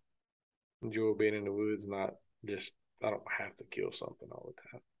 and enjoy being in the woods. Not just I don't have to kill something all the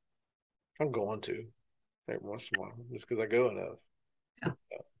time. I'm going to every once in a while just because I go enough. Yeah.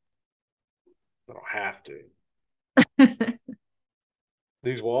 I don't have to.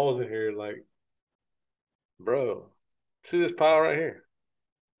 These walls in here, like, bro, see this pile right here?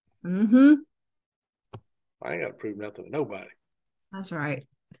 Mm-hmm. I ain't got to prove nothing to nobody. That's right.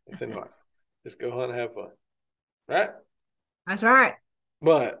 It's in my just go hunt and have fun, right? That's right.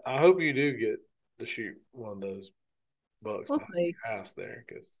 But I hope you do get to shoot one of those bucks We'll behind see. your house there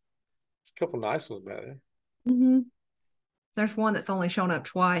because there's a couple nice ones back there. Mm-hmm. There's one that's only shown up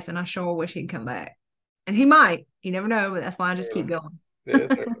twice, and I sure wish he'd come back. And he might. You never know, but that's why I just keep going. Yeah,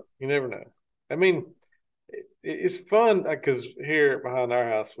 you never know. I mean, it's fun because here behind our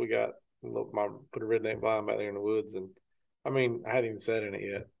house we got put a redneck blind back there in the woods, and I mean I hadn't even sat in it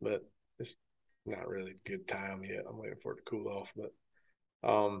yet, but it's not really a good time yet. I'm waiting for it to cool off, but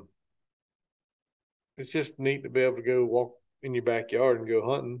it's just neat to be able to go walk in your backyard and go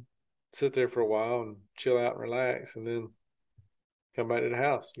hunting, sit there for a while and chill out and relax, and then come back to the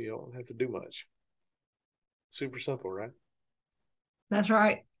house. You don't have to do much. Super simple, right? That's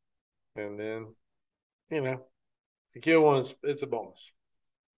right. And then, the kill one it's a bonus.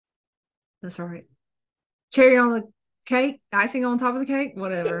 That's right. Cherry on the cake, icing on top of the cake,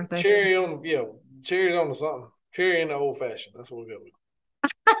 whatever. Cherry on the something. Cherry in the old fashioned. That's what we'll go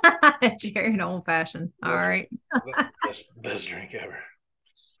with. Cherry and old fashioned. All That's, right. that's the best drink ever.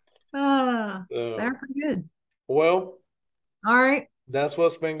 They're pretty good. Well, All right. that's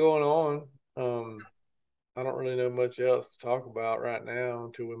what's been going on. I don't really know much else to talk about right now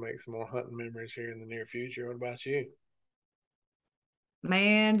until we make some more hunting memories here in the near future. What about you?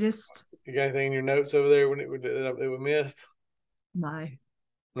 Man, just You got anything in your notes over there when it we missed? no.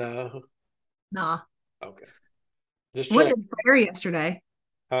 No. Nah. Okay. Just Went check. to the fair yesterday.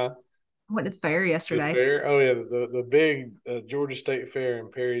 Huh? Went to the fair The yesterday. fair? Oh yeah, the big Georgia State Fair in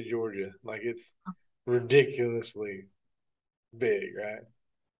Perry, Georgia. Like it's ridiculously big, right?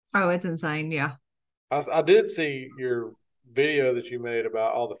 Oh, it's insane. Yeah. I did see your video that you made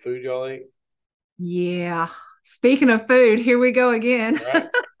about all the food y'all eat. Yeah. Speaking of food, here we go again. Right?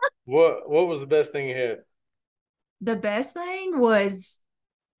 What was the best thing you had? The best thing was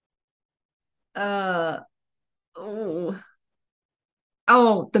uh oh,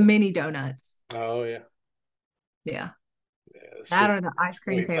 the mini donuts. Oh yeah, Yeah. yeah. That or the ice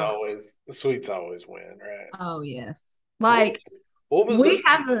cream sandwich. The sweets always win, right? Oh yes. What Like what was we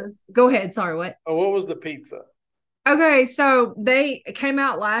have this. Go ahead. Sorry, what? what was the pizza? Okay, so they came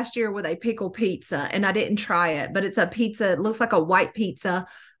out last year with a pickle pizza, and I didn't try it, but it's a pizza. It looks like a white pizza.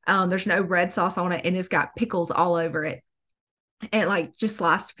 There's no red sauce on it, and it's got pickles all over it, and like just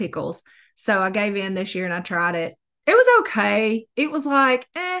sliced pickles. So I gave in this year and I tried it. It was okay. It was like,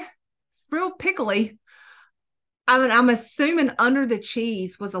 it's real pickly. I mean, I'm assuming under the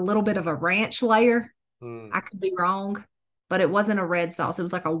cheese was a little bit of a ranch layer. Hmm. I could be wrong, but it wasn't a red sauce. It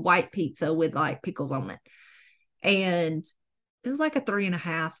was like a white pizza with like pickles on it. And it was like a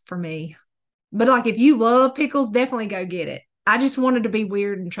 3.5 for me. But like if you love pickles, definitely go get it. I just wanted to be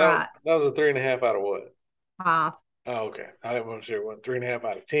weird and try it. That was a 3.5 out of what? 5. Oh, okay. I didn't want to say what 3.5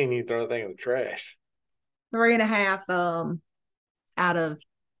 out of 10. You throw that thing in the trash. 3.5 out of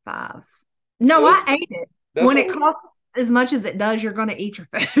 5. So No, I ate it. that's When what it costs as much as it does, you're gonna eat your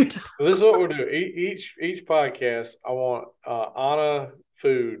food. this is what we're doing. Each podcast, I want Anna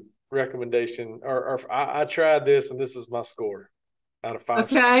food recommendation, or I tried this and this is my score out of 5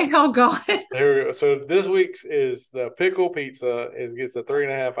 stars. Okay. Oh God. There we go. So this week's is the pickle pizza is gets a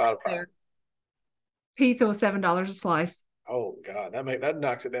 3.5 out of 5. Pizza was $7 a slice. Oh God, that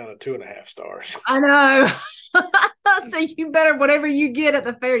knocks it down to 2.5 stars. I know. So you better, whatever you get at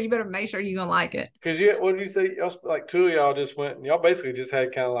the fair, you better make sure you're gonna like it. Because what did you say? Y'all, like two of y'all just went and y'all basically just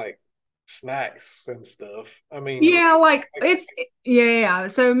had kind of like snacks and stuff. I mean, Yeah, like like, it's yeah.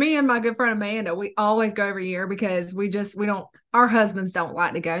 So me and my good friend Amanda, we always go every year because we don't our husbands don't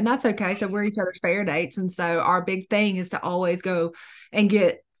like to go, and that's okay. So we're each other's fair dates. And so our big thing is to always go and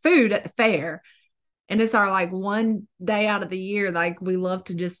get food at the fair. And it's our like one day out of the year, like we love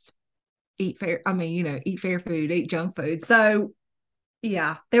to just eat fair. I mean, eat fair food, eat junk food. So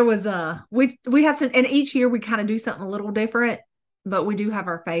yeah, there was we had some, and each year we kind of do something a little different, but we do have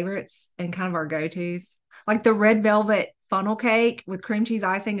our favorites and kind of our go-tos. Like the red velvet funnel cake with cream cheese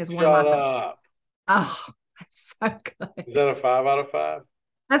icing is one of my shut favorites. up. Oh, that's so Is good. that a 5 out of 5?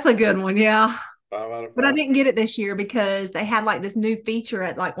 That's a good one, yeah. But I5 out of 5. didn't get it this year because they had like this new feature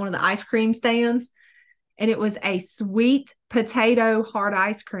at like one of the ice cream stands, and it was a sweet potato hard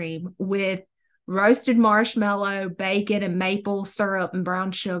ice cream with roasted marshmallow, bacon, and maple syrup and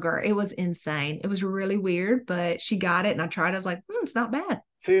brown sugar. It was insane. It was really weird, but she got it and I tried it. I was like, it's not bad.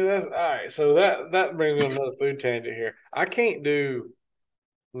 See, that's all right. So that brings me on another food tangent here. I can't do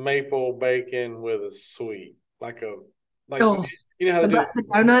maple bacon with a sweet like Oh, you know how they do the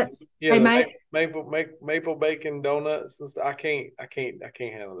donuts yeah they the make. maple bacon donuts and stuff. I can't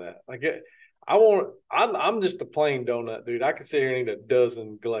handle that. I'm just a plain donut dude. I could sit here and eat a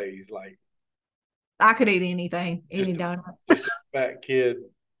dozen glaze like I could eat anything, any just donut. just a fat kid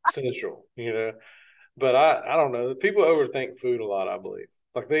central, But I don't know. People overthink food a lot, I believe.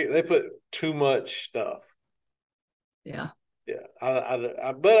 Like they put too much stuff. Yeah. Yeah,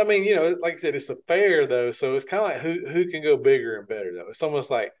 but I mean, like I said, it's a fair though, so it's kind of like who can go bigger and better though. It's almost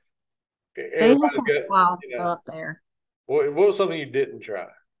like They have everybody's some got, wild you know. stuff there. What was something you didn't try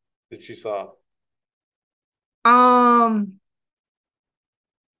that you saw? Um,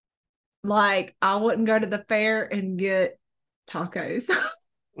 like I wouldn't go to the fair and get tacos.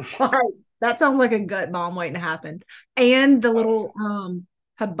 Like, that sounds like a gut bomb waiting to happen. And the little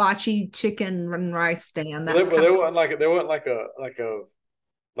hibachi chicken and rice stand Well, that kind there of wasn't like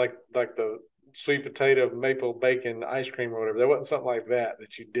the sweet potato maple bacon ice cream or whatever. There wasn't something like that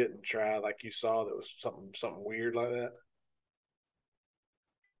you didn't try, like you saw that was something weird like that.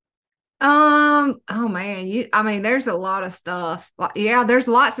 oh man, I mean there's a lot of stuff. Like, yeah, there's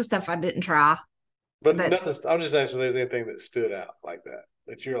lots of stuff I didn't try. But That's nothing. I'm just asking if there's anything that stood out like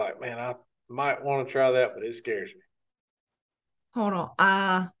that you're like, man, I might want to try that, but it scares me. hold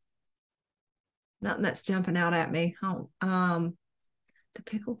on. Nothing that's jumping out at me. Oh, the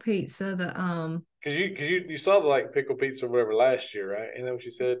pickle pizza, the Because you saw the like pickle pizza or whatever last year, right? And then what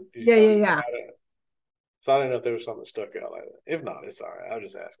you said, did you yeah, yeah, finally yeah. try it? So I didn't know if there was something that stuck out like that. If not, it's all right. I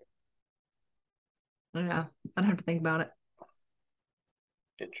was just asking. Yeah, I'd have to think about it.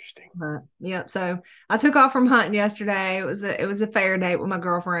 Interesting. But yep. So I took off from hunting yesterday. It was a fair date with my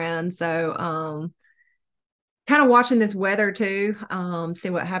girlfriend. So kind of watching this weather too. See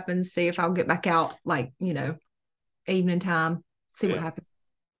what happens. See if I'll get back out like evening time. See what Yeah. happens.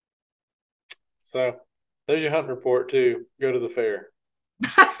 So there's your hunt report too. Go to the fair.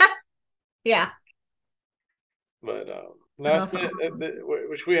 Yeah. But I no, don't it's know if been I'll-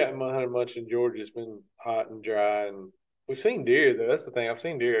 which we haven't hunted much in Georgia. It's been hot and dry, and we've seen deer though. That's the thing. I've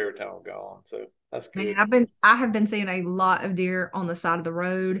seen deer every time I've gone, so that's Man, good. I have been seeing a lot of deer on the side of the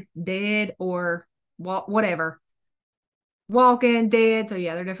road, dead or whatever, walking dead. So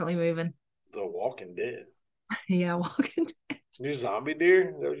yeah, they're definitely moving. The Walking Dead. Yeah, walking. You zombie deer?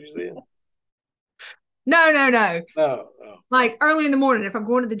 Is that what you said? No, no, no. No. Oh. Like early in the morning, if I'm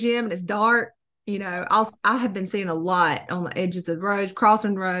going to the gym and it's dark, I have been seeing a lot on the edges of roads,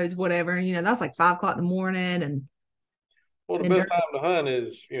 crossing roads, whatever. That's like 5 o'clock in the morning, Well, the and best time to hunt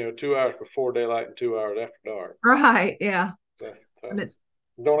is 2 hours before daylight and 2 hours after dark. right, yeah, So and it's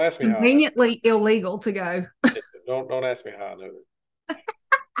don't ask me how. conveniently illegal to go. Don't ask me how I know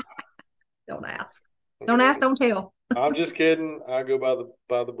Don't ask. that. Don't ask, don't tell. I'm just kidding. I go by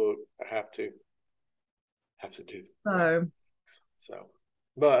the book. I have to do right. So So,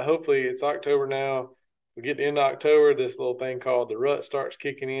 but hopefully it's October now. We get into October, this little thing called the rut starts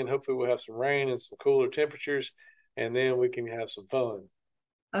kicking in. Hopefully we'll have some rain and some cooler temperatures, and then we can have some fun.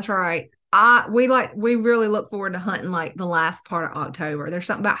 that's right. We really look forward to hunting like the last part of October. There's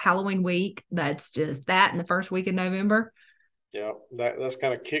something about Halloween week that's just that, and the first week of November. Yeah, that's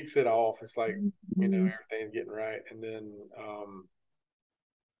kind of kicks it off. It's like, Mm-hmm. everything's getting right. And then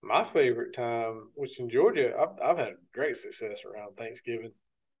my favorite time, which in Georgia, I've had great success around Thanksgiving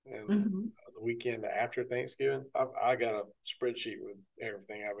and Mm-hmm. the weekend after Thanksgiving. I got a spreadsheet with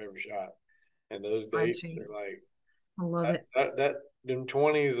everything I've ever shot, and those dates are like I love it. that them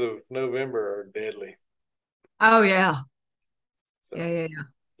 20s of November are deadly. Oh yeah. So Yeah.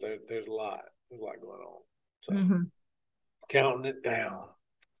 there's a lot. There's a lot going on. So Mm-hmm. counting it down.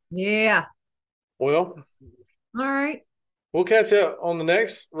 Yeah. Well, All right. we'll catch up on the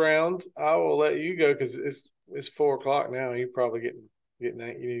next round. I will let you go because it's 4 o'clock now. You're probably getting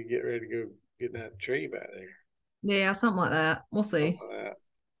that. You need to get ready to go get that tree back there. Yeah, something like that. We'll see. Something like that.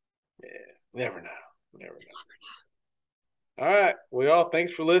 Yeah, never know. Never know. All right. Well, y'all,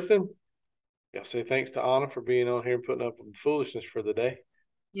 thanks for listening. Y'all say thanks to Anna for being on here and putting up with foolishness for the day.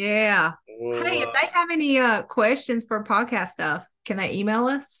 Yeah. Well, Hey, if they have any questions for podcast stuff, can they email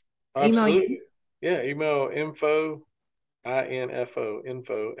us? Email you? absolutely. Yeah, email info at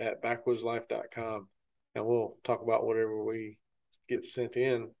backwoodslife.com, and we'll talk about whatever we get sent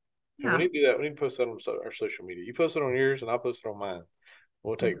in. And we Yeah. need to do that. We need to post that on our social media. You post it on yours, and I'll post it on mine.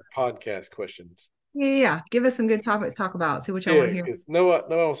 We'll take podcast questions. Yeah. Give us some good topics to talk about. See what y'all Yeah, want to hear. because no one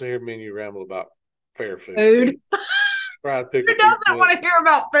wants to hear me and you ramble about fair food. Food. Fried Who pickle doesn't pizza. want to hear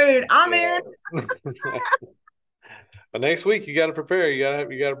about food? I'm in. Yeah. But next week you got to prepare. You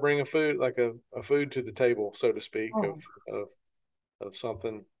got to bring a food like a food to the table, so to speak, Oh, of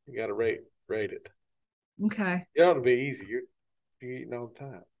something. You got to rate it. okay. It ought to be easy. You're eating all the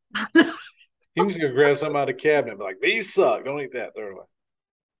time. You can just go grab something out of the cabinet and be like, these suck. Don't eat that. Throw it away.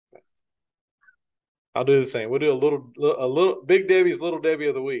 I'll do the same. We'll do a little Big Debbie's Little Debbie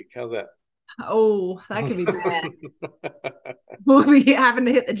of the week. How's that? Oh, that could be bad. We'll be having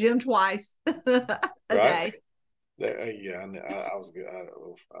to hit the gym twice a Right? day. Yeah, I was good.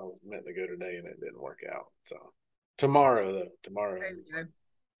 I was meant to go today and it didn't work out. So tomorrow, though, tomorrow. There you go.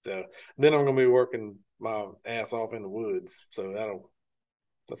 So then I'm gonna be working my ass off in the woods. So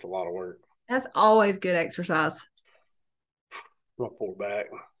that's a lot of work. That's always good exercise. My poor back,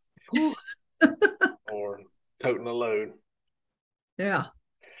 or toting a load. Yeah.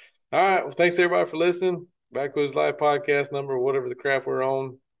 All right. Well, thanks everybody for listening. Backwoods Life podcast number, whatever the crap we're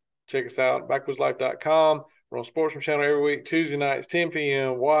on. Check us out, backwoodslife.com. We're on Sportsman Channel every week, Tuesday nights, 10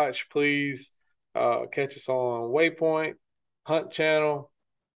 p.m. Watch, please. Catch us on Waypoint, Hunt Channel,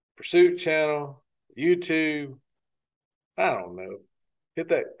 Pursuit Channel, YouTube. I don't know. Hit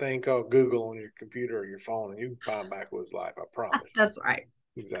that thing called Google on your computer or your phone, and you can find Backwoods Life. I promise. That's right.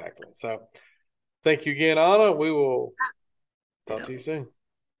 Exactly. So thank you again, Anna. We will talk to you soon.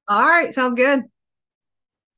 All right. Sounds good.